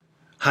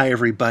Hi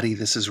everybody,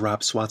 this is Rob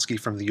Swatsky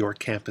from the York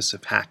campus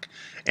of Hack,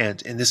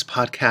 and in this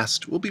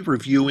podcast we'll be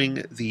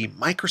reviewing the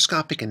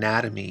microscopic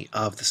anatomy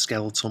of the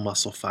skeletal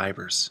muscle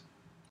fibers.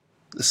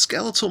 The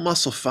skeletal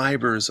muscle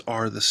fibers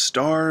are the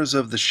stars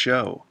of the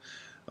show,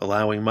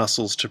 allowing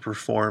muscles to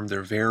perform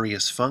their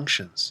various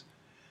functions.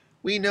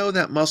 We know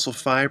that muscle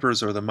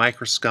fibers are the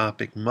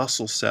microscopic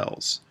muscle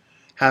cells,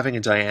 having a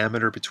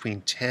diameter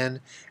between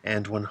 10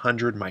 and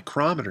 100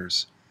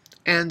 micrometers,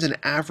 and an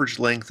average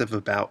length of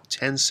about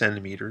 10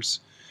 centimeters,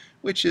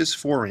 which is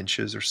 4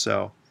 inches or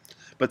so,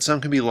 but some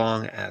can be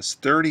long as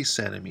 30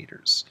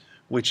 centimeters,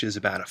 which is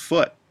about a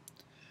foot.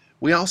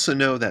 We also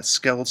know that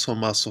skeletal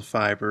muscle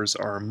fibers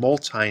are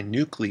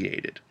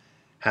multinucleated,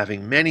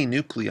 having many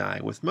nuclei,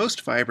 with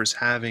most fibers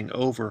having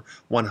over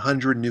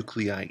 100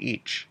 nuclei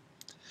each.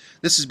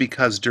 This is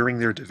because during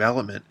their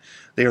development,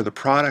 they are the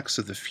products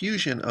of the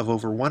fusion of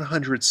over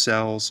 100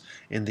 cells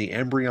in the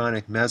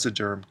embryonic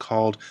mesoderm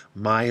called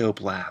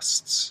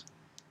myoblasts.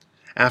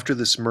 After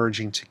this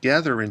merging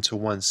together into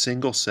one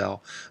single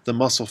cell, the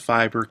muscle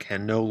fiber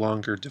can no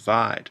longer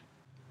divide.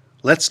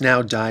 Let's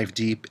now dive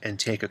deep and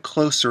take a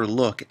closer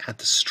look at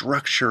the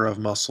structure of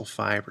muscle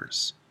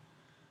fibers.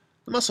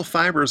 The muscle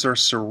fibers are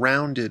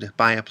surrounded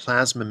by a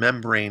plasma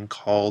membrane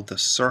called the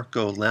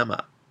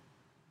sarcolemma.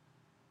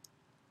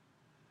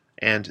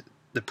 And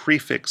the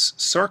prefix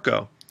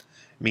sarco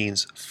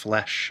means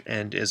flesh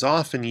and is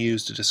often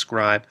used to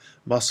describe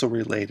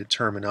muscle-related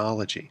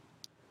terminology.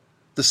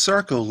 The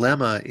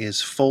sarcolemma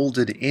is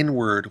folded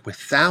inward with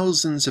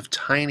thousands of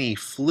tiny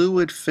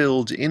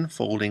fluid-filled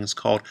infoldings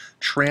called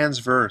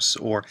transverse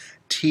or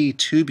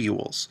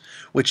T-tubules,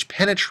 which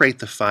penetrate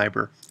the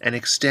fiber and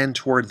extend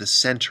toward the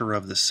center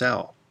of the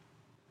cell.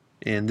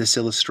 In this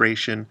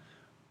illustration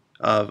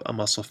of a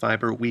muscle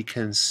fiber, we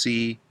can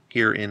see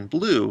here in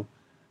blue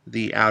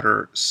the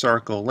outer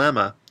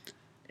sarcolemma,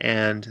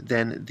 and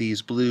then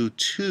these blue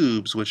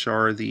tubes, which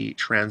are the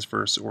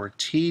transverse or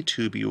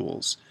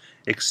T-tubules,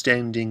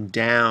 extending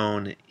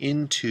down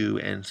into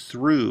and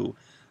through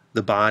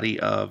the body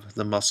of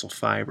the muscle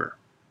fiber.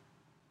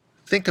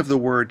 Think of the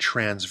word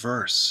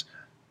transverse,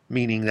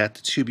 meaning that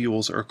the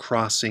tubules are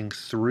crossing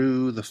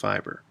through the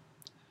fiber.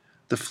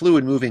 The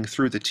fluid moving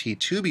through the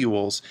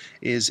T-tubules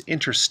is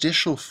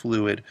interstitial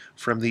fluid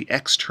from the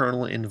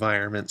external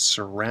environment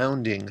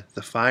surrounding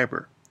the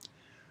fiber.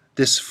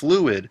 This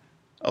fluid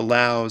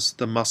allows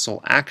the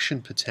muscle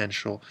action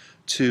potential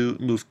to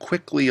move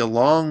quickly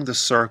along the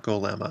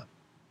sarcolemma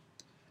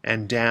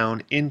and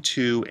down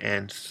into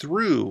and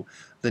through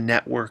the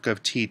network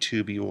of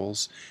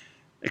T-tubules,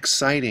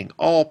 exciting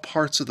all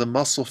parts of the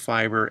muscle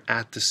fiber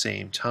at the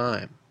same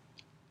time.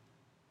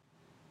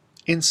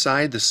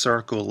 Inside the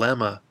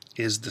sarcolemma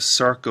is the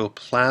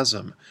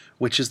sarcoplasm,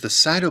 which is the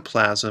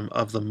cytoplasm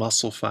of the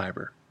muscle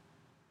fiber.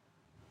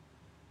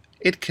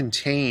 It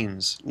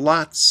contains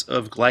lots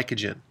of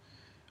glycogen,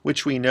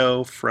 which we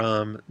know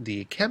from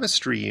the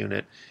chemistry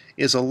unit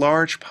is a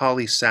large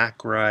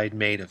polysaccharide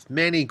made of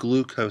many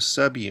glucose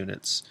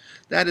subunits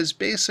that is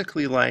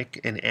basically like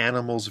an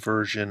animal's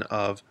version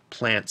of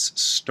plant's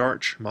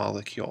starch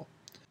molecule.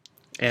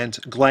 And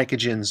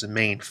glycogen's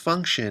main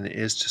function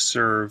is to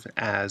serve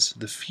as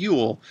the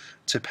fuel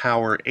to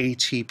power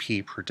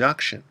ATP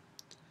production.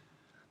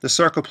 The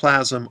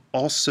sarcoplasm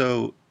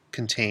also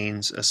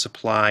contains a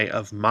supply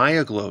of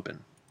myoglobin.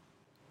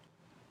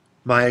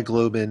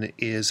 Myoglobin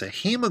is a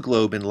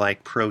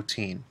hemoglobin-like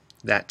protein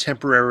that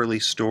temporarily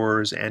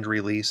stores and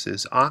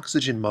releases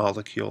oxygen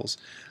molecules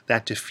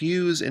that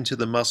diffuse into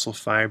the muscle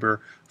fiber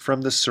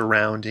from the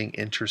surrounding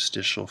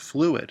interstitial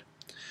fluid.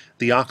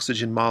 The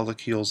oxygen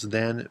molecules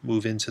then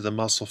move into the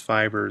muscle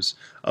fiber's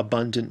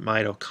abundant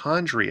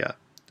mitochondria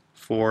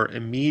for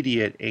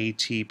immediate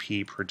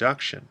ATP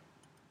production.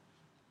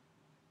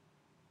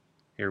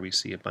 Here we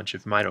see a bunch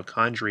of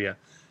mitochondria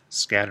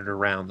scattered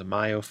around the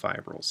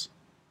myofibrils.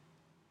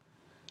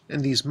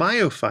 And these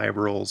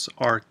myofibrils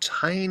are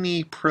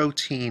tiny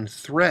protein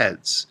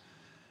threads,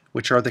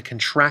 which are the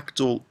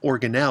contractile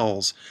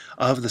organelles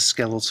of the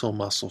skeletal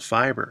muscle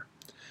fiber.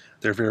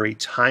 They're very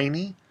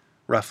tiny,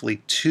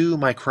 roughly 2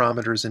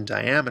 micrometers in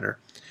diameter,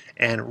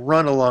 and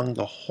run along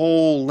the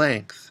whole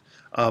length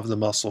of the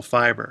muscle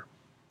fiber.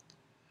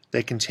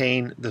 They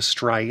contain the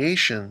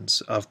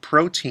striations of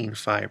protein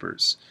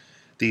fibers,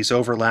 these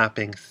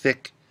overlapping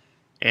thick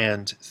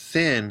and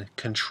thin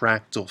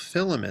contractile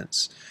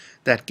filaments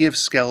that give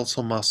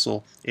skeletal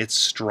muscle its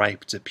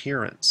striped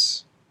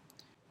appearance.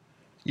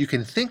 You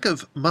can think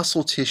of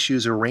muscle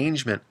tissue's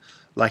arrangement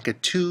like a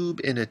tube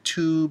in a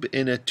tube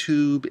in a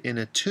tube in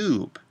a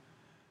tube,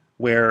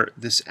 where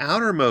this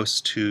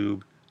outermost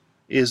tube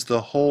is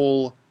the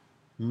whole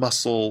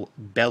muscle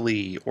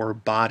belly or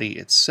body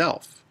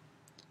itself.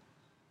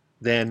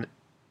 Then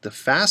the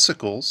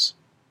fascicles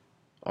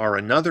are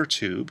another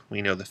tube.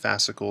 We know the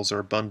fascicles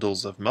are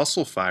bundles of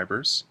muscle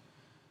fibers.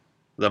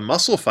 The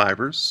muscle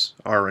fibers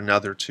are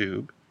another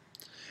tube.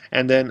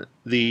 And then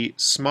the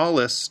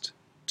smallest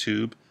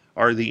tube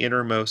are the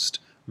innermost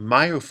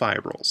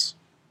myofibrils.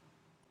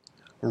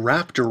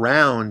 Wrapped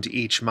around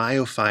each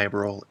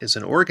myofibril is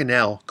an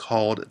organelle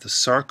called the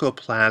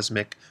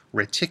sarcoplasmic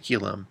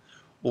reticulum,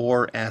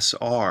 or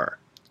SR.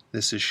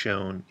 This is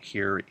shown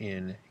here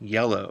in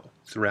yellow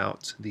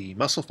throughout the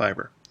muscle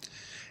fiber.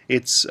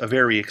 It's a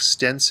very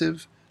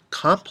extensive,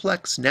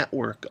 complex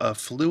network of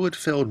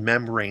fluid-filled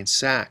membrane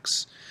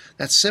sacs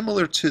that's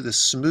similar to the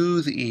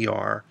smooth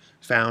ER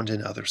found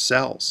in other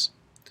cells.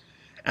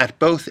 At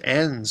both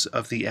ends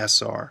of the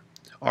SR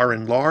are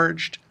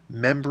enlarged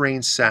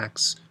membrane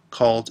sacs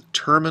called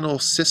terminal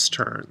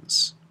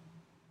cisterns.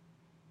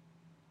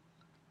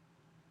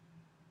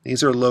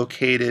 These are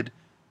located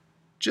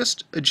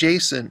just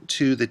adjacent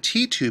to the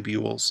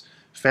T-tubules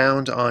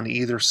found on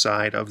either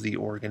side of the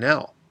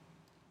organelle.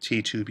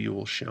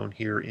 T-tubule shown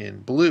here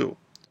in blue.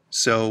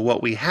 So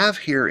what we have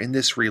here in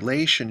this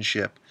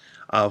relationship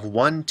of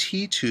one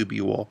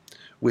T-tubule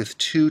with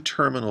two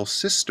terminal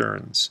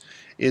cisterns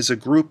is a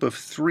group of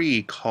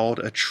three called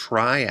a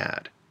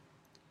triad.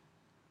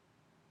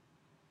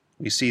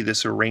 We see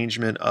this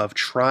arrangement of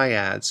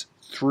triads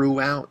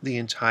throughout the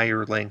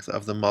entire length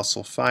of the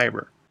muscle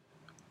fiber.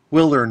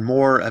 We'll learn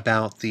more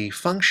about the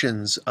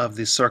functions of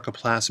the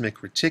sarcoplasmic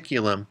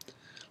reticulum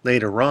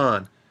later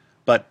on,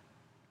 but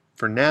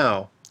for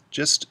now,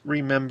 just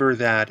remember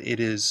that it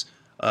is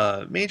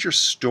a major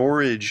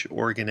storage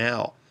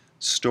organelle,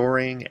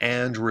 storing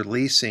and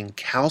releasing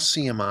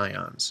calcium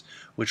ions,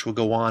 which will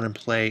go on and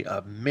play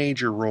a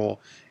major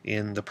role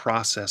in the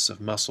process of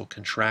muscle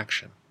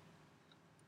contraction.